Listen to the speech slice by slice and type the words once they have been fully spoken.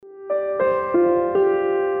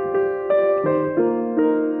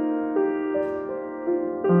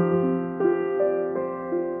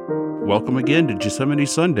Welcome again to Gethsemane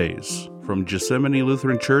Sundays from Gethsemane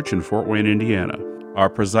Lutheran Church in Fort Wayne, Indiana. Our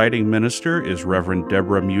presiding minister is Reverend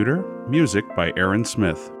Deborah Muter, music by Aaron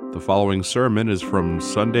Smith. The following sermon is from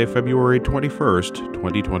Sunday, February 21st,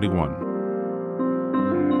 2021.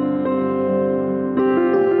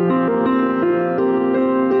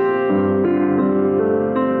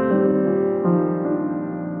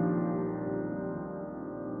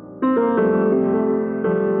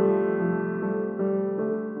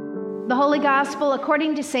 The Holy Gospel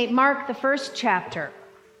according to St. Mark, the first chapter.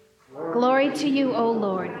 Glory to you, O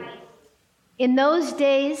Lord. In those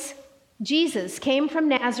days, Jesus came from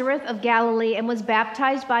Nazareth of Galilee and was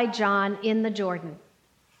baptized by John in the Jordan.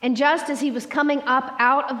 And just as he was coming up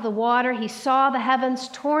out of the water, he saw the heavens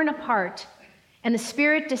torn apart and the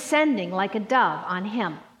Spirit descending like a dove on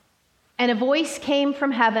him. And a voice came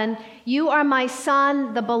from heaven, "You are my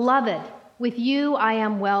Son, the Beloved. With you I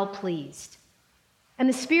am well pleased." And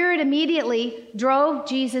the Spirit immediately drove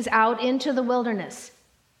Jesus out into the wilderness.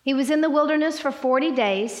 He was in the wilderness for 40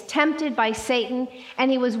 days, tempted by Satan, and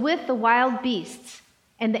he was with the wild beasts,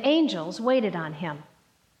 and the angels waited on him.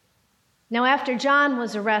 Now after John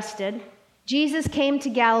was arrested, Jesus came to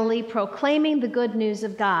Galilee proclaiming the good news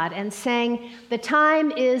of God and saying, "The time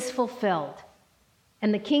is fulfilled,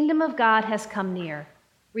 and the kingdom of God has come near.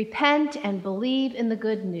 Repent and believe in the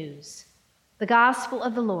good news." The gospel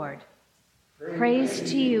of the Lord. Praise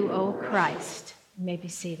to you, O Christ. You may be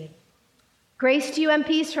seated. Grace to you and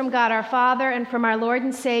peace from God our Father and from our Lord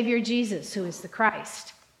and Savior Jesus, who is the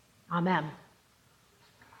Christ. Amen.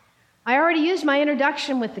 I already used my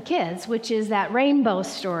introduction with the kids, which is that rainbow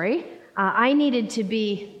story. I needed to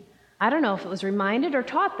be, I don't know if it was reminded or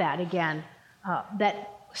taught that again, that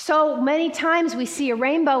so many times we see a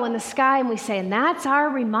rainbow in the sky and we say, and that's our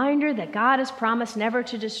reminder that God has promised never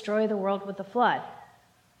to destroy the world with a flood.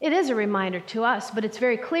 It is a reminder to us, but it's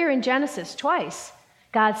very clear in Genesis twice.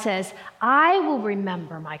 God says, I will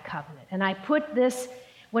remember my covenant. And I put this,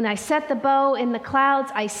 when I set the bow in the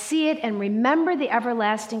clouds, I see it and remember the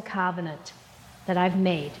everlasting covenant that I've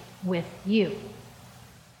made with you.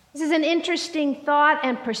 This is an interesting thought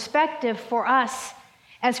and perspective for us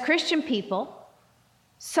as Christian people.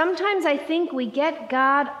 Sometimes I think we get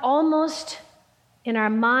God almost in our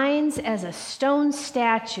minds as a stone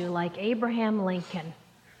statue like Abraham Lincoln,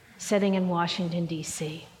 sitting in Washington,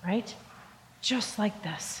 D.C., right? Just like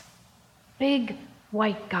this. Big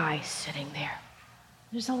white guy sitting there.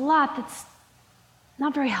 There's a lot that's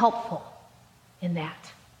not very helpful in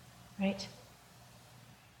that, right?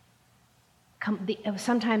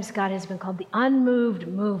 Sometimes God has been called the unmoved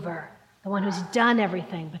mover, the one who's done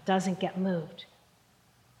everything but doesn't get moved.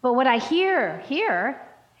 But what I hear here,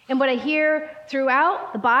 and what I hear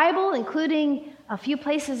throughout the Bible, including a few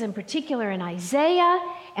places in particular in Isaiah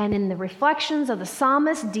and in the reflections of the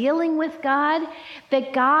psalmist dealing with God,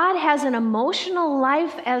 that God has an emotional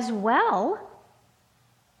life as well,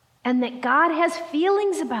 and that God has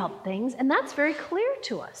feelings about things, and that's very clear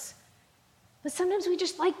to us. But sometimes we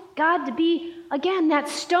just like God to be, again, that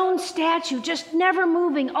stone statue, just never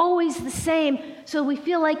moving, always the same, so we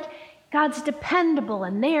feel like God's dependable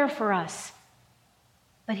and there for us.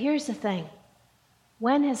 But here's the thing.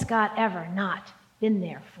 When has God ever not been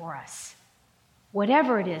there for us?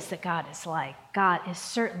 Whatever it is that God is like, God is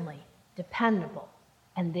certainly dependable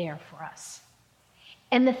and there for us.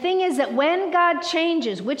 And the thing is that when God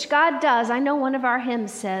changes, which God does, I know one of our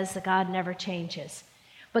hymns says that God never changes,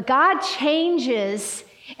 but God changes,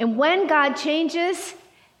 and when God changes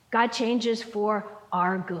for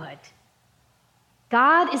our good.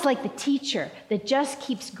 God is like the teacher that just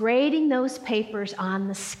keeps grading those papers on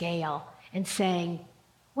the scale and saying,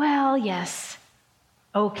 well, yes,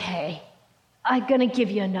 okay, I'm going to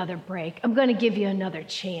give you another break. I'm going to give you another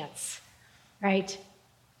chance, right?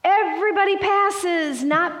 Everybody passes,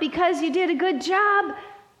 not because you did a good job,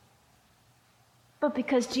 but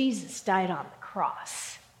because Jesus died on the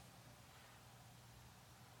cross.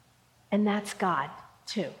 And that's God,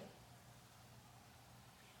 too.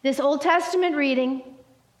 This Old Testament reading,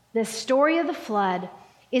 this story of the flood,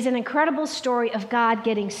 is an incredible story of God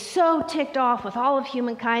getting so ticked off with all of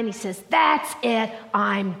humankind, he says, that's it,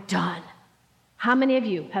 I'm done. How many of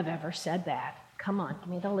you have ever said that? Come on, give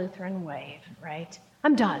me the Lutheran wave, right?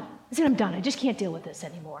 I'm done. I said, I'm done. I just can't deal with this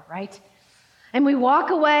anymore, right? And we walk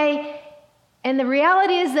away, and the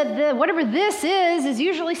reality is that whatever this is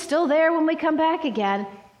usually still there when we come back again.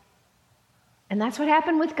 And that's what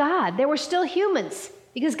happened with God. There were still humans.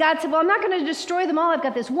 Because God said, well, I'm not going to destroy them all. I've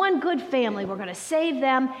got this one good family. We're going to save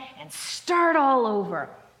them and start all over.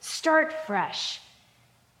 Start fresh.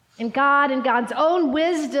 And God, in God's own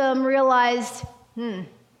wisdom, realized,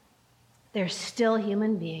 they're still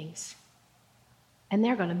human beings. and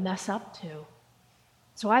they're going to mess up too.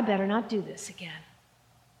 So I better not do this again.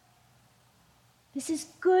 This is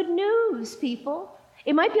good news, people.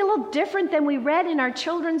 It might be a little different than we read in our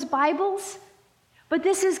children's Bibles, but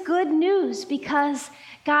this is good news because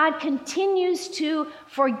God continues to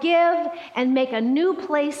forgive and make a new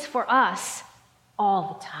place for us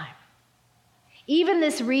all the time. Even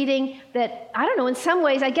this reading that, I don't know, in some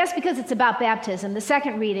ways, I guess because it's about baptism, the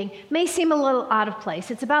second reading may seem a little out of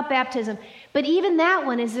place. It's about baptism. But even that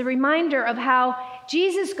one is a reminder of how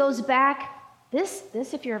Jesus goes back. This,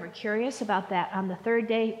 if you're ever curious about that, on the third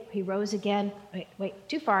day, he rose again. Wait,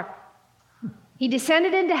 too far. He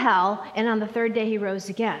descended into hell, and on the third day, he rose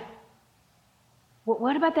again.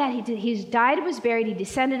 What about that? He died, was buried, he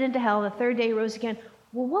descended into hell, the third day he rose again.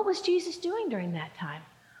 Well, what was Jesus doing during that time?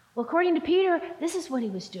 Well, according to Peter, this is what he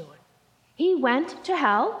was doing. He went to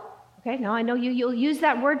hell. Okay, now I know you'll use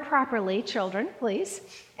that word properly, children, please,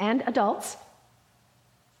 and adults,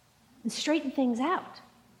 and straighten things out.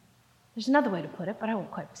 There's another way to put it, but I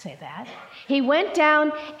won't quite say that. He went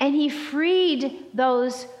down and he freed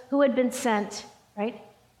those who had been sent, right?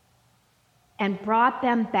 And brought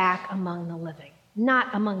them back among the living.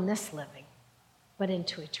 Not among this living, but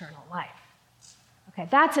into eternal life. Okay,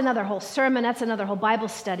 that's another whole sermon, that's another whole Bible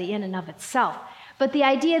study in and of itself. But the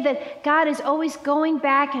idea that God is always going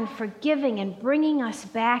back and forgiving and bringing us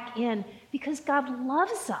back in because God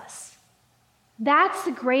loves us. That's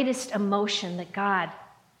the greatest emotion that God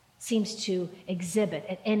seems to exhibit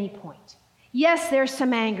at any point. Yes, there's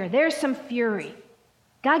some anger, there's some fury.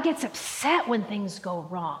 God gets upset when things go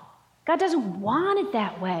wrong. God doesn't want it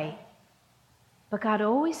that way. But God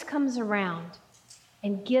always comes around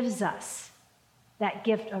and gives us that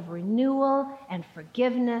gift of renewal and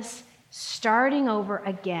forgiveness, starting over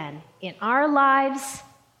again in our lives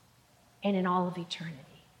and in all of eternity.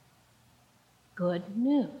 Good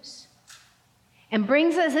news. And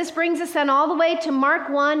this brings us then all the way to Mark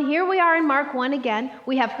 1. Here we are in Mark 1 again.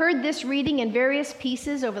 We have heard this reading in various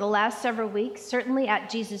pieces over the last several weeks, certainly at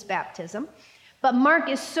Jesus' baptism. But Mark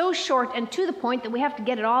is so short and to the point that we have to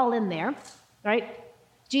get it all in there, right?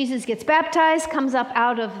 Jesus gets baptized, comes up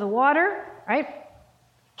out of the water, right?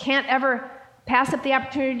 Can't ever pass up the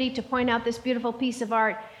opportunity to point out this beautiful piece of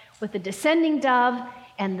art with the descending dove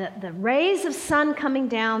and the rays of sun coming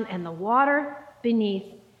down and the water beneath.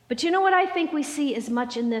 But you know what I think we see as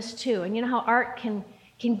much in this too? And you know how art can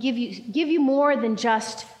give you more than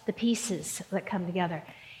just the pieces that come together,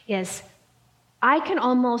 is I can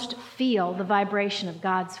almost feel the vibration of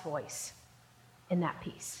God's voice in that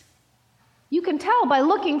piece. You can tell by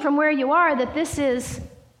looking from where you are that this is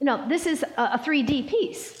a 3D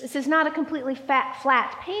piece. This is not a completely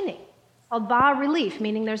flat painting. It's called bas relief,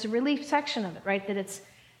 meaning there's a relief section of it, right, that it's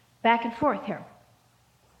back and forth here.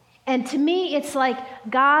 And to me, it's like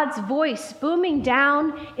God's voice booming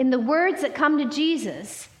down in the words that come to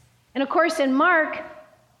Jesus. And of course, in Mark,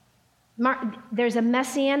 there's a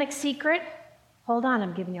messianic secret. Hold on,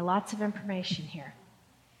 I'm giving you lots of information here.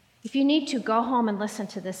 If you need to, go home and listen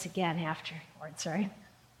to this again afterwards, right?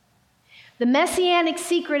 The messianic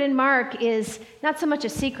secret in Mark is not so much a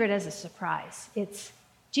secret as a surprise. It's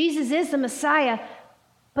Jesus is the Messiah,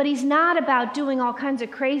 but he's not about doing all kinds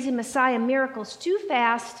of crazy Messiah miracles too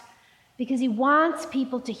fast because he wants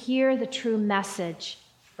people to hear the true message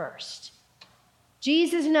first.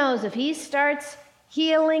 Jesus knows if he starts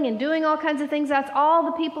healing and doing all kinds of things, that's all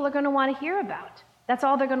the people are going to want to hear about. That's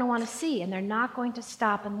all they're going to want to see, and they're not going to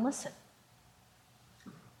stop and listen.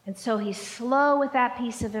 And so he's slow with that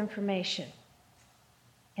piece of information.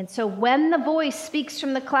 And so when the voice speaks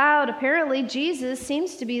from the cloud, apparently Jesus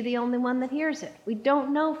seems to be the only one that hears it. We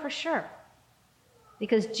don't know for sure,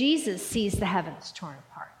 because Jesus sees the heavens torn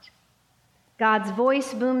apart. God's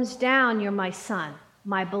voice booms down, "You're my son,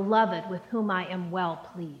 my beloved, with whom I am well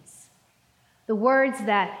pleased." The words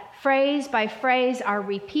that phrase by phrase are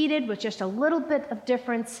repeated with just a little bit of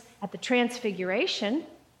difference at the Transfiguration,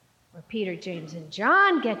 where Peter, James, and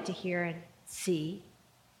John get to hear and see,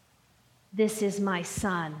 "This is my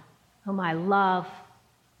son, whom I love.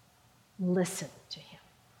 Listen to him."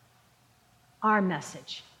 Our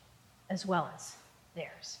message as well as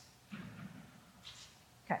theirs.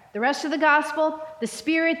 Okay, the rest of the gospel, the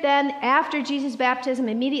Spirit then, after Jesus' baptism,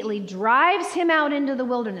 immediately drives him out into the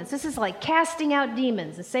wilderness. This is like casting out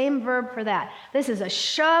demons, the same verb for that. This is a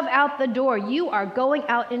shove out the door. You are going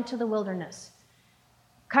out into the wilderness.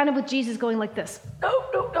 Kind of with Jesus going like this. No,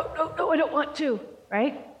 I don't want to,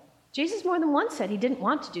 right? Jesus more than once said he didn't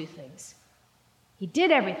want to do things. He did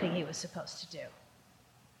everything he was supposed to do.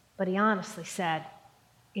 But he honestly said,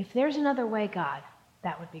 if there's another way, God,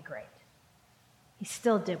 that would be great. He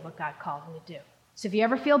still did what God called him to do. So if you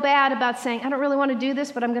ever feel bad about saying, I don't really want to do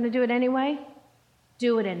this, but I'm going to do it anyway,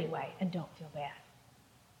 do it anyway and don't feel bad.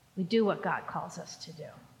 We do what God calls us to do.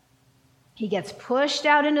 He gets pushed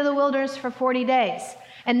out into the wilderness for 40 days.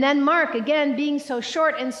 And then Mark, again, being so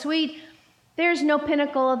short and sweet, there's no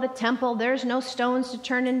pinnacle of the temple. There's no stones to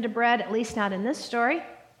turn into bread, at least not in this story.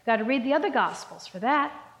 You've got to read the other Gospels for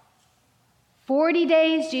that. 40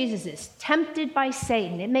 days, Jesus is tempted by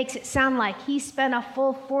Satan. It makes it sound like he spent a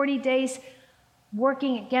full 40 days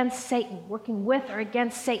working against Satan, working with or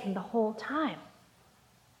against Satan the whole time.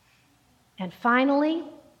 And finally,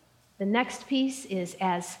 the next piece is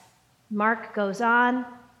as Mark goes on,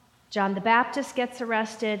 John the Baptist gets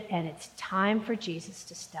arrested, and it's time for Jesus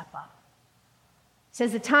to step up. It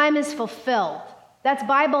says the time is fulfilled. That's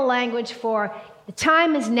Bible language for the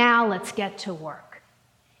time is now, let's get to work.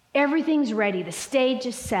 Everything's ready. The stage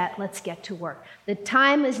is set. Let's get to work. The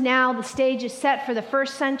time is now. The stage is set for the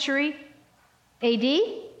first century AD.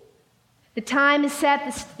 The time is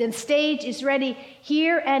set. The stage is ready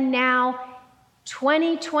here and now.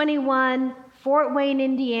 2021, Fort Wayne,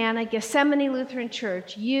 Indiana, Gethsemane Lutheran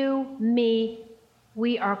Church, you, me,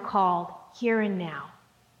 we are called here and now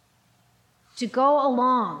to go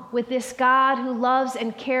along with this God who loves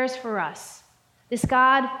and cares for us, this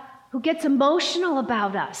God who gets emotional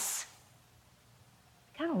about us.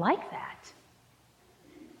 I kind of like that.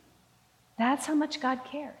 That's how much God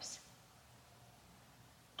cares.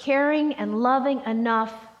 Caring and loving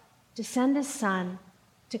enough to send his Son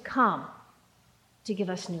to come to give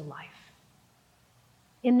us new life.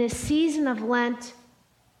 In this season of Lent,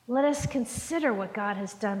 let us consider what God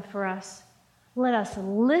has done for us. Let us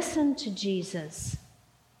listen to Jesus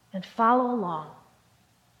and follow along.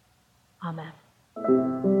 Amen.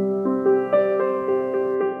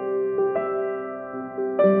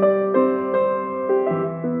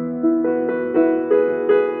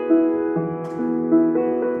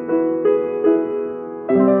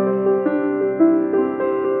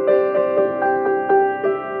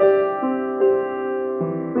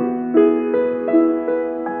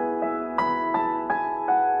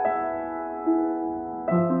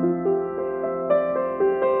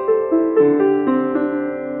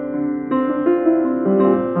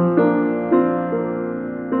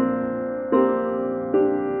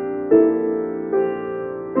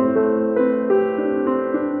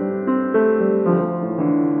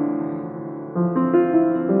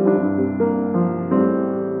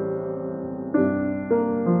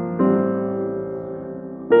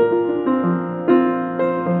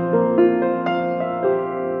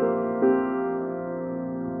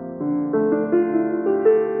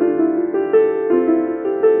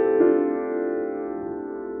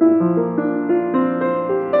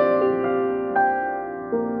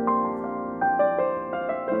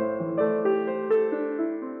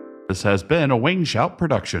 This has been a Wing Shout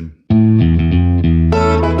production.